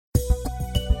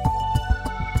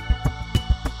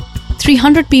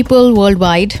300 people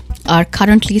worldwide are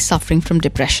currently suffering from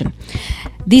depression.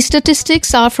 These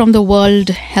statistics are from the World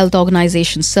Health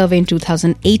Organization survey in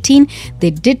 2018. They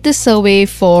did this survey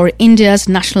for India's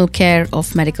national care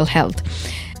of medical health.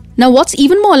 Now, what's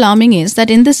even more alarming is that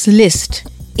in this list,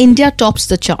 India tops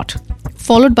the chart,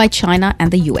 followed by China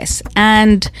and the US.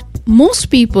 And most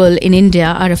people in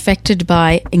India are affected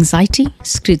by anxiety,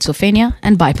 schizophrenia,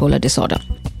 and bipolar disorder.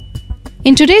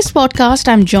 In today's podcast,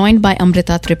 I'm joined by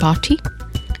Amrita Tripathi.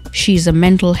 She's a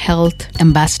mental health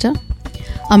ambassador.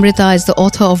 Amrita is the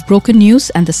author of Broken News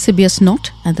and The Sibious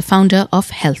Knot and the founder of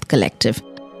Health Collective.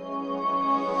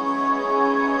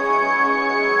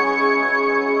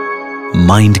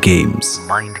 Mind Games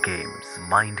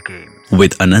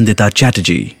with Anandita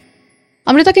Chatterjee.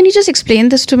 Amrita, can you just explain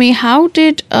this to me? How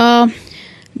did a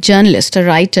journalist, a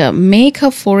writer, make her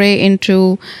foray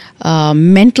into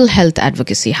mental health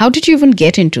advocacy? How did you even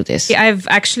get into this? I've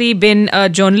actually been a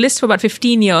journalist for about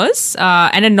 15 years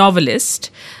and a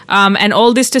novelist. And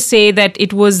all this to say that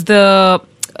it was the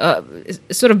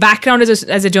sort of background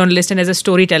as a journalist and as a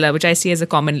storyteller, which I see as a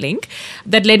common link,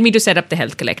 that led me to set up the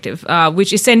Health Collective,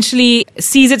 which essentially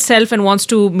sees itself and wants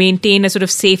to maintain a sort of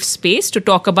safe space to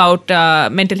talk about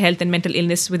mental health and mental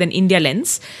illness with an India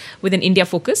lens, with an India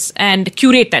focus, and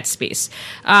curate that space.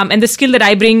 And the skill that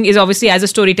I bring is obviously as a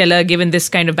storyteller, given this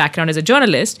kind of background as a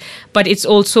journalist, but it's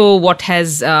also what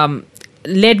has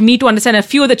led me to understand a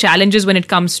few of the challenges when it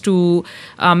comes to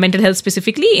mental health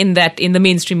specifically in the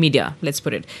mainstream media, let's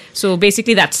put it. So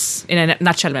basically that's in a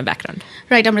nutshell my background.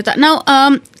 Right, Amrita. Now,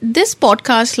 this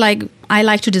podcast, like I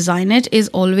like to design it, is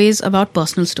always about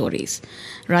personal stories,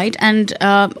 right? And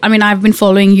I've been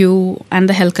following you and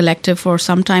the Health Collective for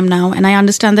some time now, and I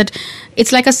understand that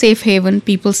it's like a safe haven.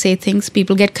 People say things,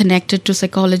 people get connected to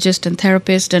psychologists and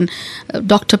therapists and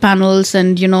doctor panels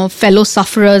and, fellow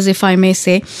sufferers, if I may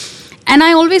say. And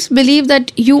I always believe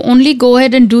that you only go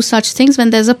ahead and do such things when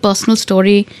there's a personal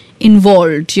story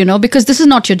involved, because this is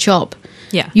not your job.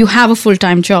 Yeah. You have a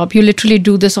full-time job. You literally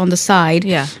do this on the side.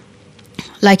 Yeah.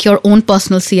 Like your own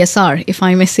personal CSR, if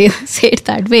I may say it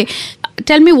that way.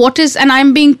 Tell me what is, and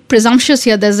I'm being presumptuous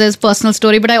here, there's this personal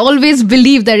story, but I always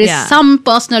believe there is some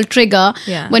personal trigger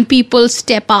when people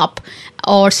step up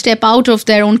or step out of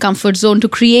their own comfort zone to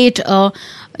create a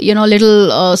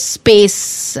little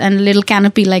space and little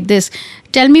canopy like this.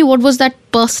 Tell me, what was that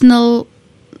personal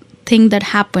thing that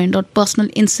happened or personal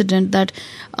incident that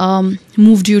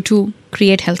moved you to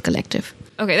create Health Collective?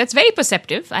 Okay, that's very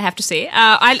perceptive, I have to say.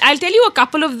 I'll tell you a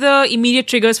couple of the immediate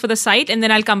triggers for the site, and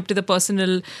then I'll come to the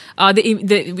personal,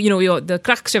 the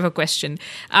crux of a question.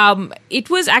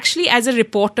 It was actually as a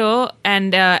reporter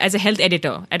and as a health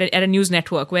editor at a news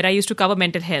network where I used to cover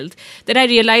mental health that I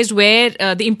realized where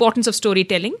the importance of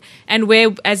storytelling and where,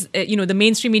 as the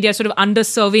mainstream media is sort of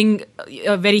underserving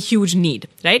a very huge need,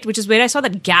 right? Which is where I saw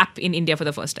that gap in India for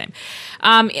the first time.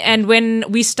 And when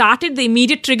we started, the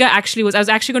immediate trigger actually was I was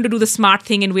actually going to do the smart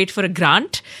thing and wait for a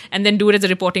grant and then do it as a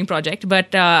reporting project.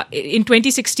 But in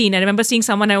 2016, I remember seeing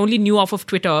someone I only knew off of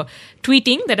Twitter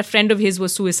tweeting that a friend of his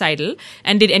was suicidal,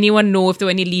 and did anyone know if there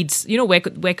were any leads, where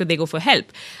could they go for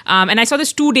help? And I saw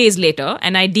this 2 days later,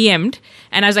 and I DM'd,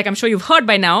 and I was like, I'm sure you've heard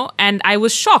by now, and I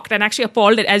was shocked and actually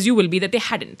appalled, as you will be, that they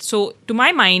hadn't. So to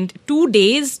my mind, 2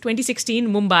 days,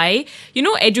 2016, Mumbai,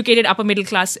 educated upper middle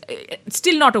class,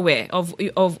 still not aware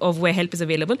of where help is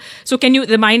available. So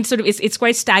the mind sort of, it's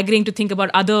quite staggering to think about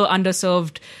other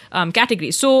underserved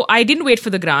categories. So I didn't wait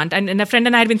for the grant, and a friend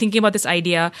and I had been thinking about this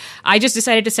idea. I just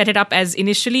decided to set it up as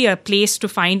initially a place to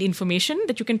find information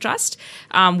that you can trust,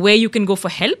 where you can go for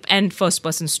help and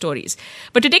first-person stories.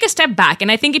 But to take a step back, and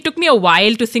I think it took me a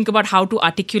while to think about how to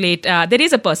articulate, there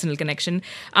is a personal connection.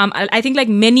 I think like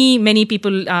many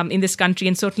people in this country,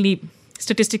 and certainly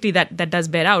statistically that does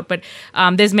bear out, but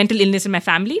there's mental illness in my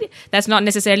family. That's not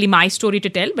necessarily my story to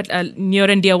tell, but near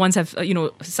and dear ones have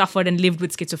suffered and lived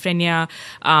with schizophrenia.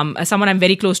 Someone I'm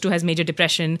very close to has major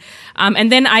depression,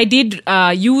 and then I did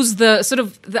use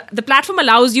the platform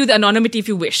allows you the anonymity if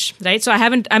you wish, right? So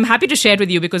I'm happy to share it with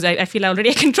you because I feel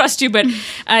already I can trust you, but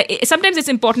sometimes it's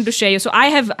important to share. So I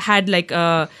have had like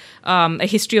a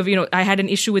history of, I had an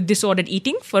issue with disordered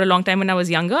eating for a long time when I was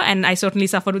younger, and I certainly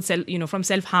suffered with from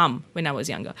self-harm when I was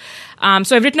younger.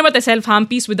 So I've written about the self-harm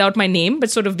piece without my name,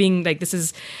 but sort of being like, this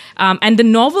is, and the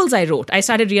novels I wrote, I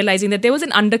started realizing that there was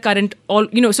an undercurrent,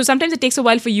 so sometimes it takes a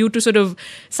while for you to sort of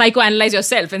psychoanalyze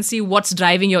yourself and see what's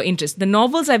driving your interest. The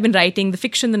novels I've been writing, the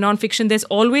fiction, the non-fiction, there's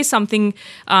always something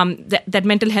that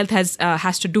mental health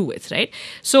has to do with, right?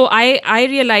 So I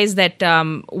realized that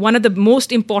one of the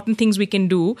most important things we can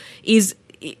do is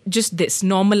just this,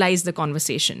 normalize the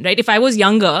conversation, right? If I was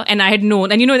younger and I had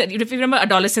known, and you know, that if you remember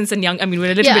adolescence and young, I mean,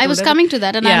 we're a little bit I was older. coming to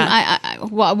that, and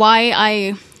why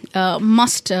I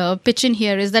must pitch in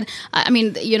here is that, I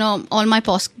mean, you know, all my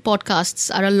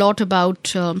podcasts are a lot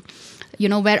about, you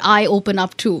know, where I open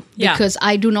up to, because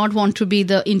I do not want to be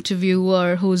the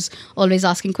interviewer who's always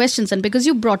asking questions. And because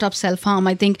you brought up self-harm,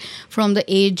 I think from the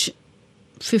age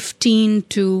 15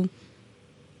 to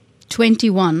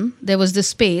 21, there was this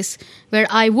space where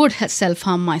I would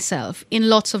self-harm myself in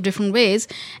lots of different ways.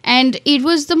 And it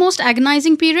was the most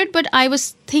agonizing period, but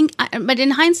but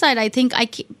in hindsight, I think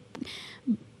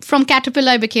from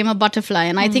caterpillar, I became a butterfly.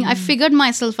 And I think I figured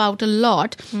myself out a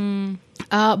lot.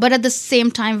 But at the same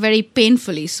time, very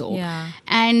painfully so. Yeah.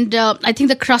 And I think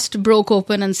the crust broke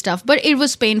open and stuff, but it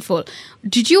was painful.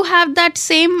 Did you have that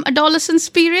same adolescence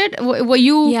period? Were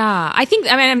you? Yeah, I think,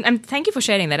 I mean, I'm thank you for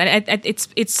sharing that.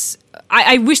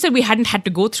 I wish that we hadn't had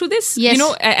to go through this, Yes. you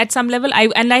know, at some level.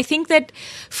 I think that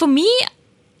for me,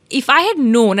 if I had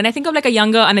known, and I think of like a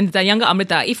younger Anandita, younger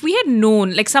Amrita, if we had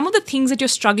known like some of the things that you're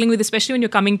struggling with, especially when you're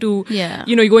coming to,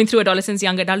 you know, you're going through adolescence,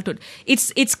 young adulthood,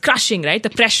 it's crushing, right? The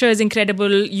pressure is incredible.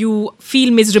 You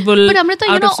feel miserable. But Amrita,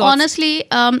 you out know, of sorts. honestly,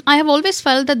 I have always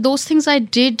felt that those things I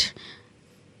did,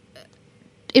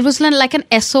 it was like an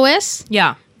SOS.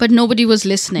 Yeah. But nobody was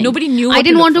listening. Nobody knew. I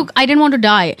didn't want to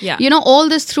die. Yeah. You know, all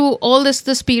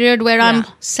this period where I'm Yeah.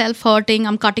 self-hurting,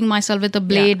 I'm cutting myself with a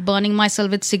blade, burning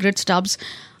myself with cigarette stubs.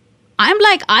 I'm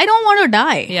like, I don't want to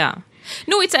die. Yeah.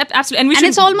 No, it's absolutely, And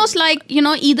it's almost like, you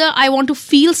know, either I want to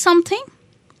feel something.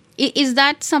 Is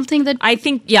that something that I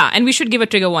think, yeah, and we should give a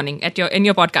trigger warning in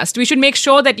your podcast. We should make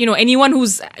sure that, you know, anyone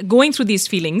who's going through these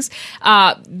feelings,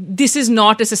 this is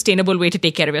not a sustainable way to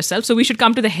take care of yourself. So we should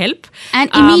come to the help.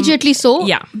 And immediately so,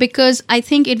 yeah. because I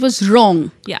think it was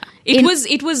wrong. Yeah,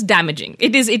 it was damaging.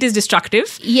 It is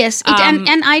destructive. Yes,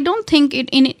 and I don't think it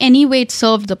in any way it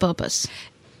served the purpose.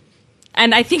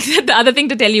 And I think that the other thing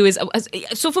to tell you is,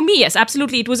 so for me, yes,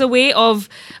 absolutely, it was a way of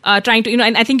trying to, you know,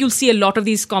 and I think you'll see a lot of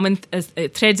these common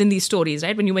threads in these stories,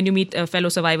 right? When you meet fellow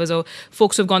survivors or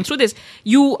folks who've gone through this,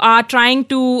 you are trying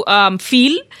to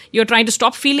feel, you're trying to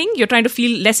stop feeling, you're trying to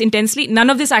feel less intensely. None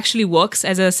of this actually works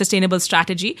as a sustainable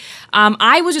strategy.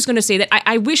 I was just going to say that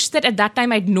I wish that at that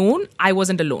time I'd known I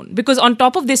wasn't alone, because on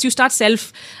top of this, you start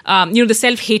the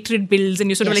self-hatred builds, and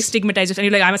you sort of like stigmatize yourself,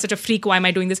 and you're like, I'm such a freak, why am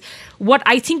I doing this? What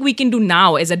I think we can do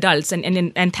now as adults,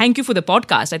 and thank you for the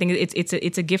podcast. I think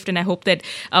it's a gift, and I hope that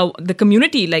the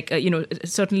community,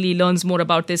 certainly learns more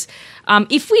about this.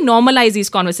 If we normalize these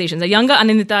conversations, a younger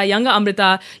Anandita, younger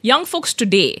Amrita, young folks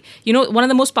today, you know, one of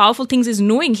the most powerful things is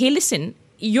knowing, hey, listen,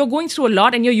 you're going through a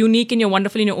lot and you're unique and you're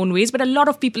wonderful in your own ways, but a lot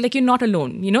of people, like, you're not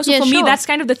alone, you know? So for me, that's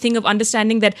kind of the thing of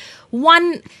understanding that,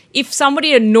 one, if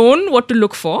somebody had known what to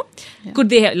look for, could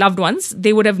they have loved ones,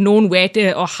 they would have known where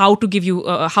to, or how to give you,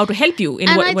 how to help you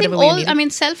in whatever way you need. I mean,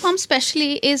 self-harm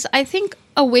especially is, I think,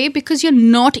 a way because you're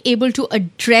not able to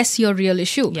address your real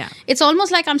issue. Yeah. It's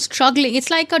almost like I'm struggling.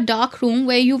 It's like a dark room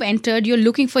where you've entered, you're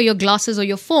looking for your glasses or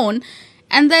your phone,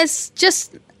 and there's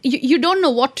just, you don't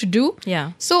know what to do.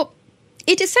 Yeah. So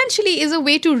it essentially is a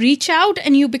way to reach out,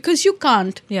 and because you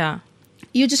can't,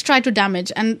 you just try to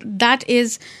damage, and that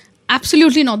is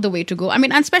absolutely not the way to go. I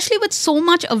mean, and especially with so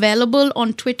much available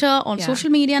on Twitter, on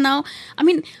social media now. I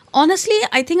mean, honestly,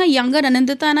 I think a younger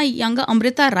Anandita and a younger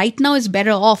Amrita right now is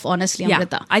better off, honestly,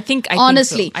 Amrita. I think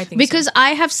honestly, so. I think because so.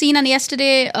 I have seen, and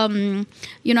yesterday, I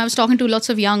was talking to lots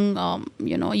of young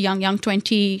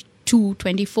 22,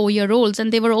 24-year-olds,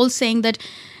 and they were all saying that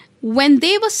when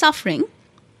they were suffering,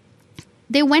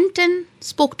 they went and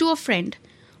spoke to a friend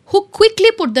who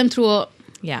quickly put them through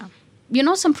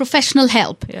some professional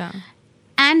help. Yeah.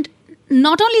 And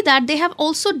not only that, they have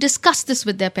also discussed this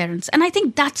with their parents. And I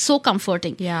think that's so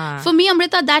comforting. Yeah. For me,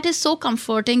 Amrita, that is so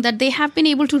comforting that they have been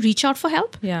able to reach out for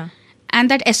help. Yeah. And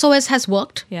that SOS has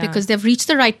worked because they've reached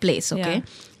the right place, okay? Yeah.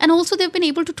 And also they've been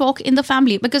able to talk in the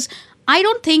family. Because I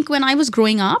don't think when I was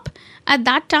growing up, at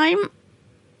that time,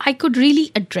 I could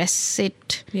really address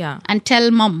it and tell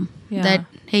mom that,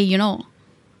 hey,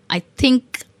 I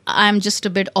think I'm just a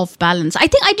bit off balance. I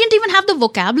think I didn't even have the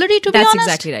vocabulary, to be honest. That's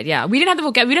exactly right. Yeah. We didn't have the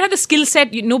vocabulary. We didn't have the skill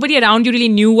set. Nobody around you really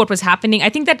knew what was happening. I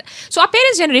think that, so our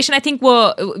parents' generation, I think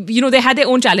were, they had their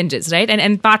own challenges, right?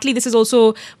 And partly this is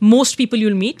also most people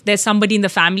you'll meet. There's somebody in the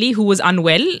family who was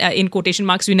unwell, in quotation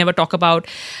marks, we never talk about.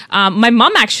 My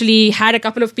mom actually had a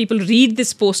couple of people read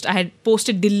this post I had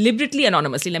posted deliberately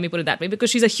anonymously, let me put it that way, because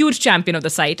she's a huge champion of the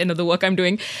site and of the work I'm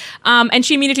doing. And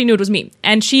she immediately knew it was me.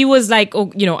 And she was like,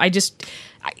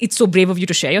 it's so brave of you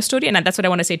to share your story, and that's what I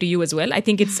want to say to you as well. I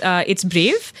think it's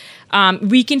brave.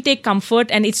 We can take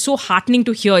comfort, and it's so heartening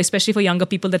to hear, especially for younger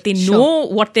people, that they know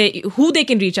who they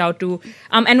can reach out to,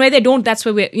 and where they don't. That's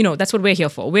where that's what we're here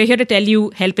for. We're here to tell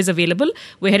you help is available.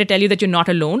 We're here to tell you that you're not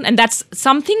alone, and that's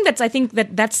something I think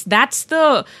that's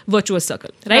the virtuous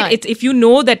circle, right? It's, if you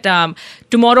know that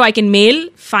tomorrow I can mail,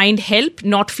 find help,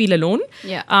 not feel alone.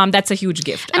 That's a huge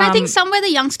gift. And I think somewhere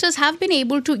the youngsters have been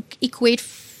able to equate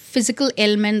physical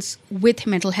ailments with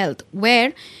mental health,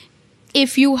 where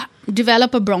if you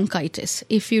develop a bronchitis,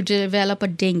 if you develop a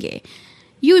dengue,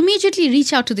 you immediately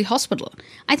reach out to the hospital.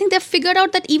 I think they've figured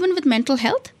out that even with mental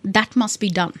health, that must be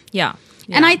done. Yeah.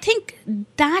 And I think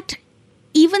that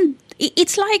even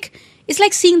it's like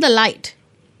seeing the light.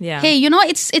 Yeah. Hey,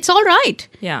 it's all right.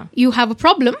 Yeah. You have a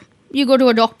problem, you go to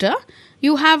a doctor.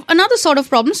 You have another sort of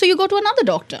problem, so you go to another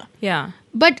doctor. Yeah.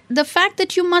 But the fact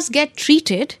that you must get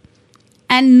treated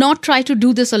and not try to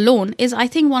do this alone is, I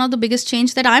think, one of the biggest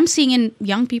change that I'm seeing in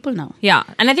young people now. Yeah.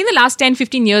 And I think the last 10,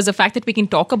 15 years, the fact that we can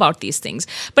talk about these things.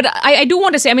 But I do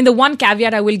want to say, I mean, the one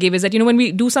caveat I will give is that, when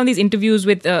we do some of these interviews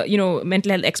with,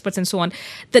 mental health experts and so on,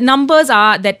 the numbers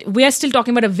are that we are still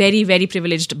talking about a very, very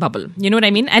privileged bubble. You know what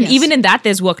I mean? And even in that,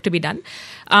 there's work to be done.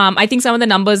 I think some of the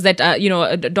numbers that,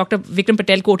 Dr. Vikram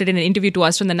Patel quoted in an interview to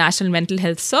us from the National Mental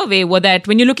Health Survey were that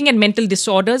when you're looking at mental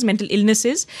disorders, mental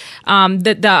illnesses,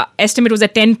 the estimate was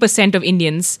that 10% of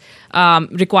Indians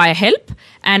require help.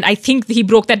 And I think he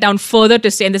broke that down further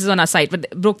to say, and this is on our site, but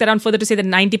broke that down further to say that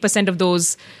 90% of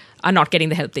those are not getting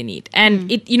the help they need. And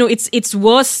it's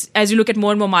worse as you look at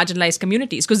more and more marginalized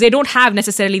communities, because they don't have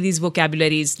necessarily these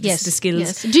vocabularies, the skills.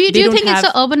 Yes. Do you think it's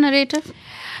an urban narrative?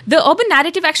 The urban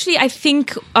narrative, actually, I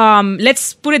think,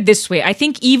 let's put it this way. I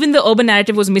think even the urban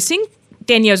narrative was missing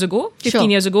 10 years ago,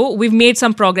 15 years ago. We've made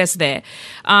some progress there.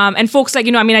 And folks like,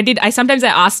 I sometimes I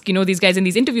ask, these guys in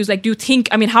these interviews, like, do you think,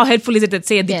 how helpful is it that,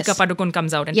 say, Deepika Padukone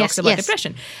comes out and talks about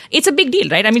depression? It's a big deal,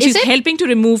 right? She's helping to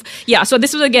remove, so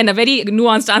this was, again, a very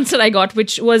nuanced answer I got,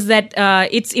 which was that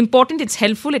it's important, it's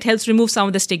helpful, it helps remove some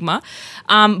of the stigma.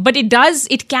 But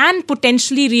it can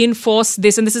potentially reinforce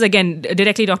this, and this is, again,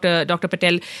 directly Dr.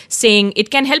 Patel saying,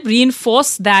 it can help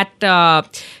reinforce that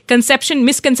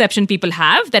misconception people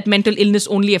have that mental illness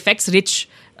only affects rich,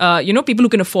 people who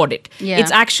can afford it. Yeah.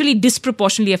 It's actually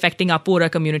disproportionately affecting our poorer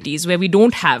communities where we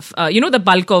don't have, the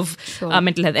bulk of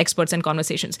mental health experts and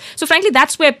conversations. So frankly,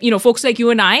 that's where, folks like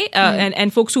you and I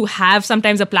and folks who have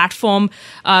sometimes a platform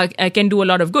can do a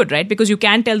lot of good, right? Because you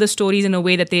can tell the stories in a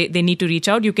way that they need to reach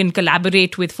out. You can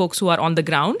collaborate with folks who are on the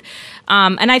ground.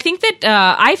 And I think that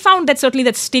I found that certainly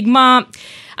that stigma...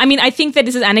 I think that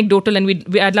this is anecdotal, and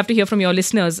I'd love to hear from your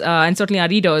listeners and certainly our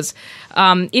readers.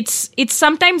 It's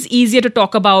sometimes easier to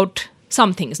talk about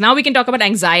some things. Now we can talk about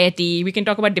anxiety, we can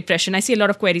talk about depression. I see a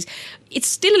lot of queries. It's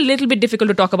still a little bit difficult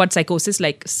to talk about psychosis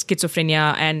like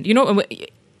schizophrenia and,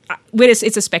 whereas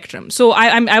it's a spectrum. So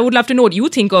I would love to know what you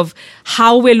think of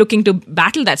how we're looking to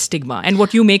battle that stigma and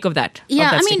what you make of that.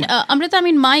 Yeah, Amrita,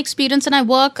 my experience, and I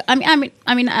work,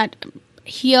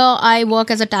 here I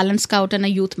work as a talent scout and a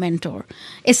youth mentor.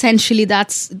 Essentially,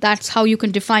 that's how you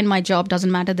can define my job.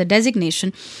 Doesn't matter the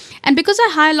designation. And because I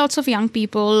hire lots of young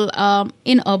people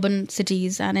in urban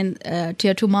cities and in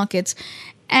tier 2 markets,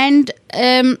 and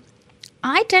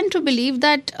I tend to believe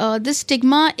that this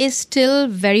stigma is still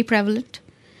very prevalent.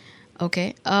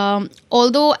 Okay.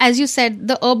 Although, as you said,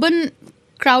 the urban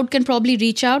crowd can probably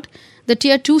reach out. The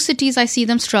tier 2 cities, I see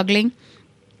them struggling.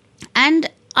 And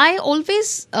I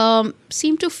always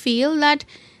seem to feel that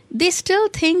they still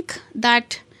think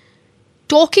that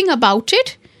talking about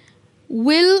it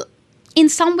will in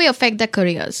some way affect their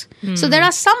careers. So there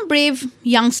are some brave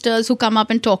youngsters who come up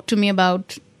and talk to me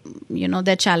about,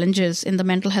 their challenges in the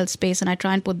mental health space, and I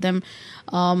try and put them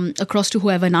across to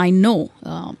whoever I know.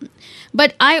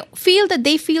 But I feel that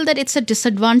they feel that it's a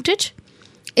disadvantage.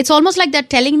 It's almost like they're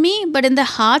telling me, but in their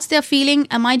hearts, they're feeling,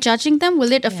 am I judging them?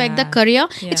 Will it affect their career?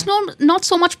 Yeah. It's not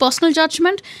so much personal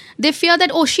judgment. They fear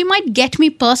that, she might get me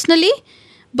personally,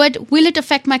 but will it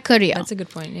affect my career? That's a good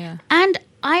point, yeah. And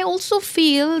I also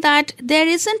feel that there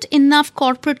isn't enough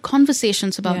corporate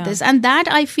conversations about this. And that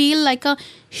I feel like a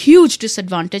huge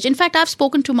disadvantage. In fact, I've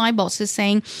spoken to my bosses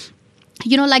saying,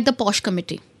 like the POSH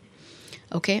committee,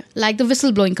 okay, like the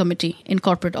whistleblowing committee in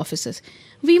corporate offices.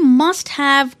 We must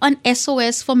have an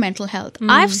SOS for mental health.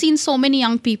 I've seen so many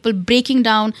young people breaking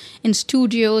down in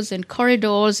studios, in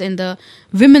corridors, in the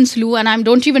women's loo, and I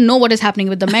don't even know what is happening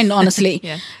with the men, honestly.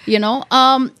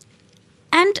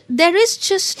 And there is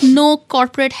just no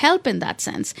corporate help in that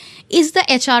sense. Is the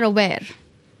HR aware?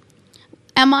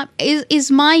 Is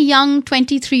my young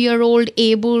 23-year-old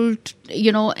able to,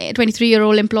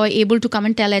 23-year-old employee able to come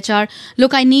and tell HR,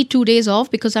 look, I need 2 days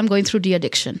off because I'm going through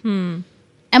de-addiction?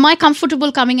 Am I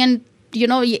comfortable coming and,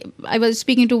 I was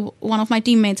speaking to one of my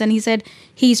teammates and he said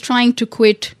he's trying to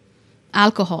quit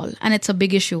alcohol and it's a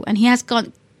big issue and he has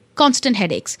constant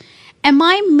headaches. Am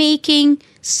I making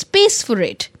space for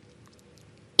it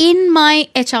in my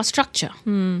HR structure?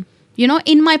 In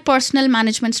my personal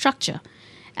management structure?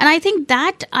 And I think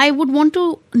that I would want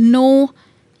to know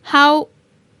how,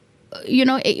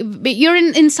 you're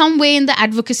in some way in the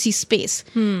advocacy space.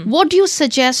 What do you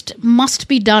suggest must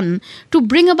be done to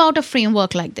bring about a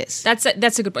framework like this? That's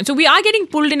a good point. So we are getting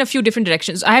pulled in a few different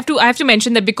directions. I have to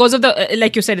mention that because of the,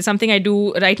 like you said, it's something I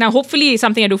do right now. Hopefully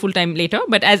something I do full time later.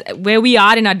 But as where we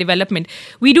are in our development,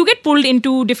 we do get pulled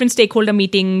into different stakeholder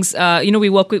meetings. We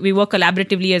work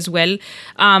collaboratively as well,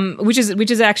 which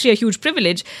is actually a huge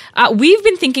privilege. We've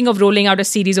been thinking of rolling out a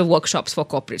series of workshops for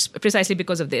corporates precisely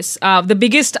because of this. The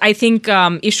biggest, I think,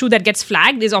 issue that gets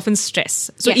flagged is often stress.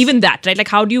 So even that, right? Like,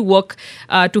 how do you work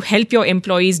to help your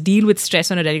employees deal with stress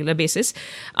on a regular basis?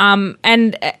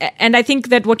 And I think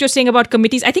that what you're saying about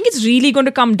committees, I think it's really going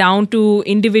to come down to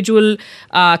individual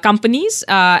companies,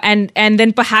 and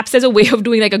then perhaps there's a way of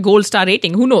doing like a gold star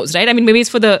rating. Who knows, right? I mean, maybe it's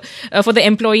for the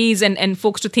employees and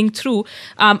folks to think through.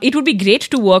 It would be great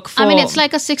to work for. I mean, it's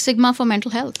like a 6 Sigma for mental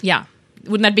health. Yeah.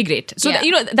 Wouldn't that be great? So,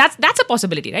 that's a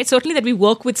possibility, right? Certainly that we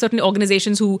work with certain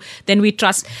organizations who then we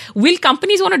trust. Will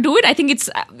companies want to do it? I think it's,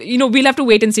 we'll have to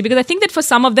wait and see, because I think that for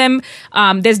some of them,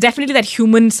 there's definitely that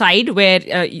human side where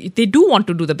they do want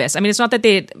to do the best. I mean, it's not that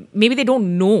maybe they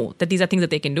don't know that these are things that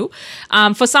they can do.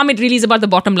 For some, it really is about the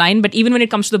bottom line. But even when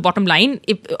it comes to the bottom line,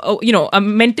 a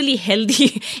mentally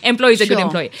healthy employee is a good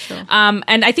employee. Sure.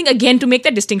 And I think, again, to make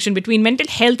that distinction between mental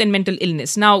health and mental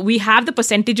illness. Now, we have the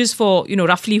percentages for,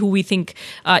 roughly who we think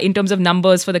in terms of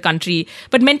numbers for the country.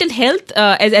 But mental health,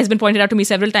 as has been pointed out to me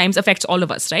several times, affects all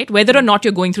of us, right? Whether or not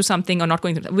you're going through something or not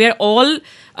going through something. We're all,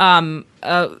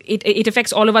 it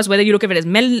affects all of us, whether you look at it as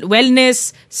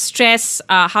wellness, stress,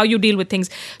 how you deal with things.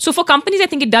 So for companies, I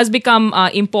think it does become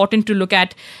important to look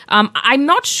at. I'm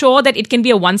not sure that it can be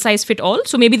a one-size-fit-all.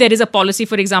 So maybe there is a policy,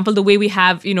 for example, the way we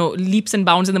have, leaps and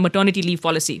bounds in the maternity leave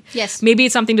policy. Yes. Maybe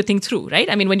it's something to think through, right?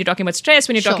 I mean, when you're talking about stress,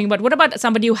 when you're talking about, what about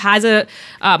somebody who has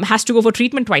to go for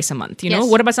treatment twice a month? Yes.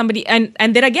 What about somebody, and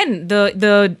there again,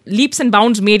 the leaps and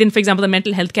bounds made in, for example, the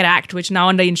Mental Health Care Act, which now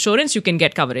under insurance you can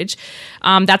get coverage.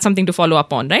 That's something to follow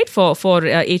up on, right? For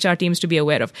HR teams to be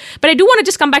aware of. But I do want to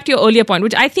just come back to your earlier point,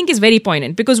 which I think is very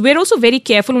poignant, because we're also very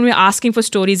careful when we're asking for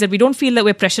stories that we don't feel that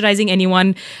we're pressurizing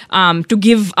anyone to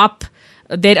give up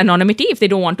their anonymity if they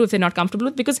don't want to, if they're not comfortable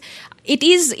with, because it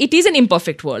is an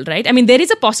imperfect world, right? I mean, there is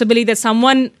a possibility that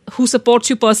someone who supports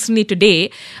you personally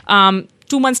today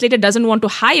 2 months later doesn't want to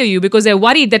hire you because they're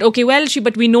worried that, okay, well,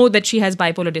 but we know that she has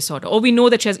bipolar disorder, or we know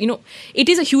that she has, it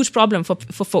is a huge problem for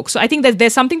folks. So I think that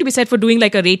there's something to be said for doing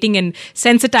like a rating and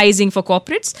sensitizing for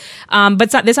corporates.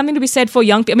 But there's something to be said for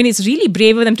young people. I mean, it's really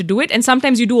brave of them to do it. And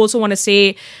sometimes you do also want to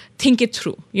say, think it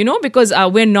through, because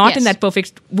we're not in that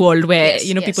perfect world where,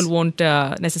 people won't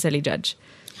necessarily judge.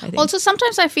 I think. Also,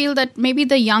 sometimes I feel that maybe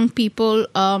the young people,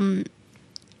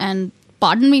 and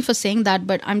pardon me for saying that,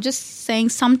 but I'm just saying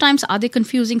sometimes are they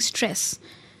confusing stress,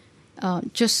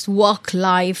 just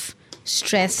work-life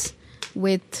stress,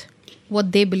 with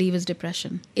what they believe is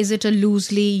depression? Is it a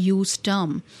loosely used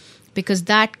term? Because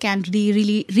that can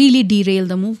really, really derail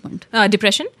the movement.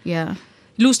 Depression? Yeah.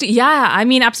 Loosely, yeah. I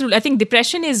mean, absolutely. I think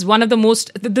depression is one of the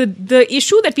most, the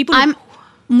issue that people...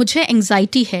 मुझे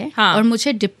anxiety है और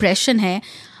मुझे depression है.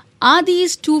 Are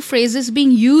these two phrases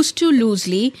being used too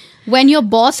loosely when your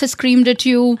boss has screamed at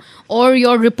you, or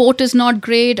your report is not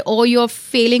great, or you're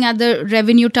failing at the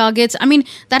revenue targets? I mean,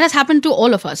 that has happened to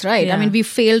all of us, right? Yeah. I mean, we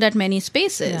failed at many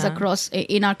spaces across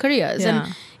in our careers. Yeah.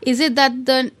 And is it that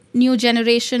the new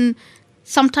generation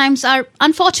sometimes are,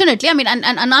 unfortunately, I mean, and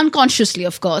unconsciously,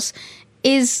 of course,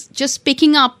 is just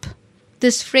picking up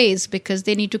this phrase because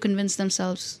they need to convince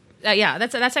themselves?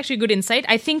 That's actually good insight.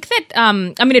 I think that,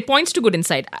 it points to good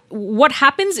insight. What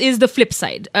happens is the flip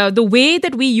side. The way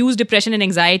that we use depression and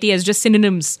anxiety as just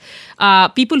synonyms,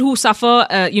 people who suffer,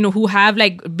 who have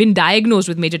been diagnosed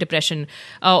with major depression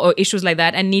or issues like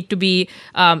that and need to be,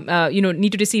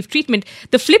 need to receive treatment.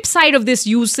 The flip side of this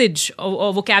usage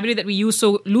or vocabulary that we use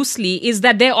so loosely is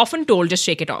that they're often told, just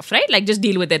shake it off, right? Like, just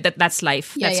deal with it. That's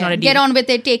life. That's not a deal. Get on with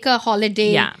it. Take a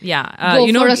holiday. Yeah.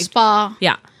 Go for a spa.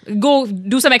 Yeah. Go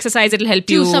do some exercise, it'll help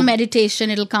you. Do some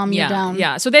meditation, it'll calm you down.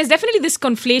 Yeah. So there's definitely this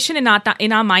conflation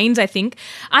in our minds, I think.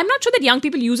 I'm not sure that young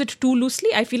people use it too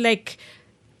loosely. I feel like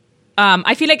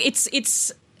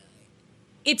it's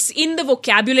it's in the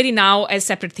vocabulary now as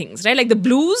separate things, right? Like the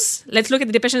blues. Let's look at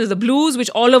the depression as the blues, which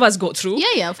all of us go through.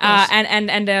 Yeah, of course.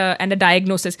 And a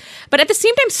diagnosis. But at the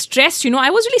same time, stress. I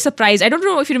was really surprised. I don't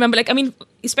know if you remember.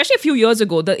 Especially a few years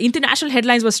ago, the international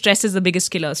headlines were stress is the biggest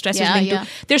killer. Stress is linked to.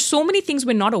 There's so many things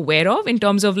we're not aware of in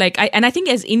terms of I think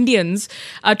as Indians,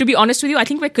 to be honest with you, I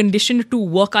think we're conditioned to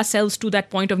work ourselves to that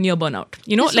point of near burnout.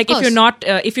 Yes,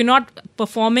 if you're not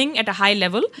performing at a high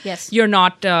level, yes, you're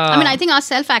not. I think our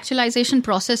self-actualization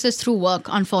process is through work,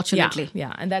 unfortunately.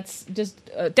 Yeah, and that's just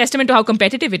a testament to how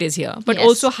competitive it is here, but Yes.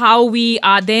 also how we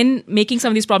are then making some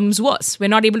of these problems worse. We're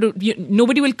not able to.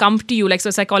 Nobody will come to you. So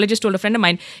a psychologist told a friend of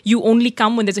mine, you only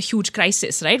come when there's a huge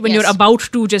crisis, right? When Yes. you're about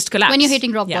to just collapse. When you're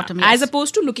hitting rock bottom, yes. As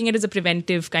opposed to looking at it as a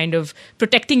preventive kind of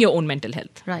protecting your own mental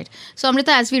health. Right. So,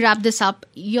 Amrita, as we wrap this up,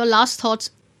 your last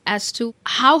thoughts as to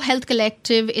how Health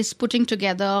Collective is putting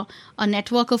together a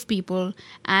network of people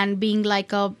and being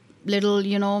like a little,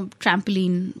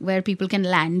 trampoline where people can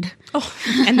land. Oh,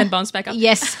 and then bounce back up.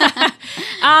 Yes.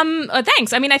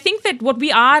 Thanks. I think that what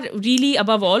we are really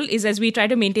above all is, as we try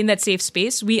to maintain that safe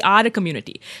space, we are a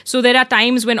community. So there are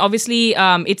times when obviously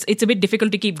it's a bit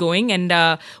difficult to keep going,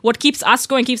 and what keeps us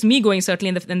going, keeps me going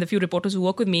certainly, and the few reporters who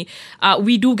work with me,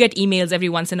 we do get emails every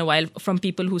once in a while from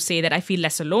people who say that I feel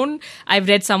less alone. I've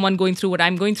read someone going through what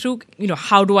I'm going through.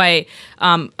 How do I,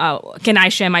 can I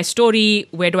share my story?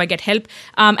 Where do I get help?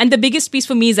 And the biggest piece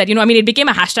for me is that, it became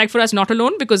a hashtag for us, not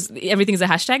alone, because everything is a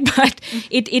hashtag, but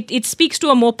it speaks to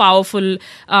a more powerful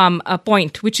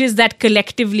point, which is that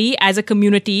collectively as a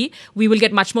community, we will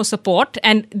get much more support.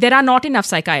 And there are not enough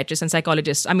psychiatrists and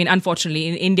psychologists, unfortunately,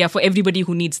 in India for everybody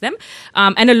who needs them.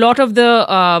 And a lot of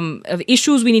the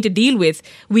issues we need to deal with,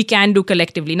 we can do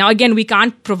collectively. Now, again, we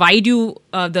can't provide you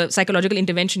the psychological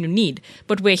intervention you need,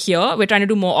 but we're here. We're trying to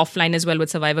do more offline as well with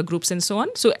survivor groups and so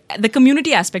on. So the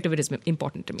community aspect of it is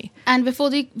important to me. And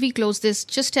before we close this,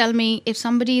 just tell me, if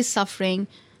somebody is suffering,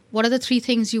 what are the 3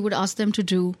 things you would ask them to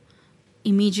do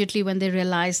immediately when they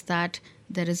realize that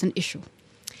there is an issue?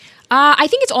 I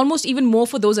think it's almost even more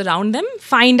for those around them.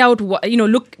 Find out what,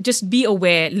 look, just be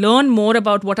aware, learn more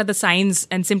about what are the signs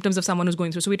and symptoms of someone who's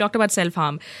going through. So we talked about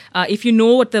self-harm. If you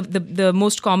know what the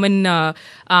most common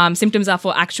symptoms are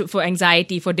for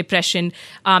anxiety, for depression,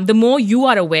 the more you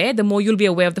are aware, the more you'll be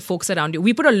aware of the folks around you.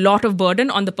 We put a lot of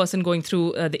burden on the person going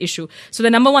through the issue. So the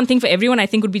number one thing for everyone, I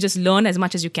think, would be just learn as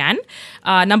much as you can.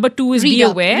 Number 2 is be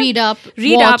aware. Read up.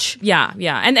 Watch. Yeah.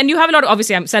 And you have a lot of,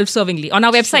 obviously, I'm self-servingly. On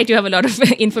our website, you have a lot of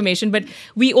information. But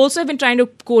we also have been trying to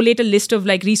collate a list of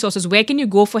resources. Where can you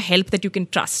go for help that you can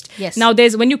trust? Yes. Now,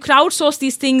 when you crowdsource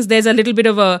these things, there's a little bit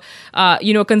of a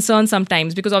concern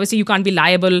sometimes, because obviously you can't be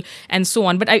liable and so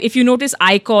on. But if you notice,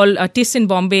 iCall, TIS in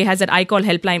Bombay has that iCall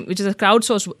helpline, which is a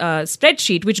crowdsourced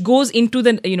spreadsheet, which goes into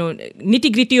the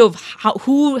nitty gritty of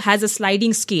who has a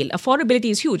sliding scale.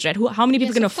 Affordability is huge, right? How many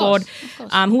people can afford?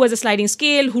 Who has a sliding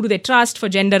scale? Who do they trust for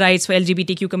gender rights, for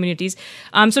LGBTQ communities?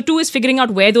 So 2 is figuring out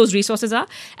where those resources are.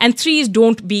 And 3 is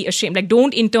don't be ashamed.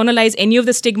 Don't internalize any of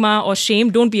the stigma or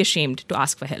shame. Don't be ashamed to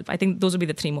ask for help. I think those would be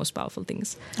the 3 most powerful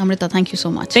things. Amrita, thank you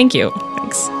so much. Thank you.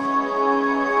 Thanks.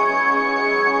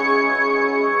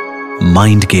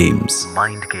 Mind Games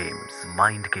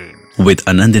with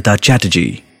Anandita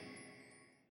Chatterjee.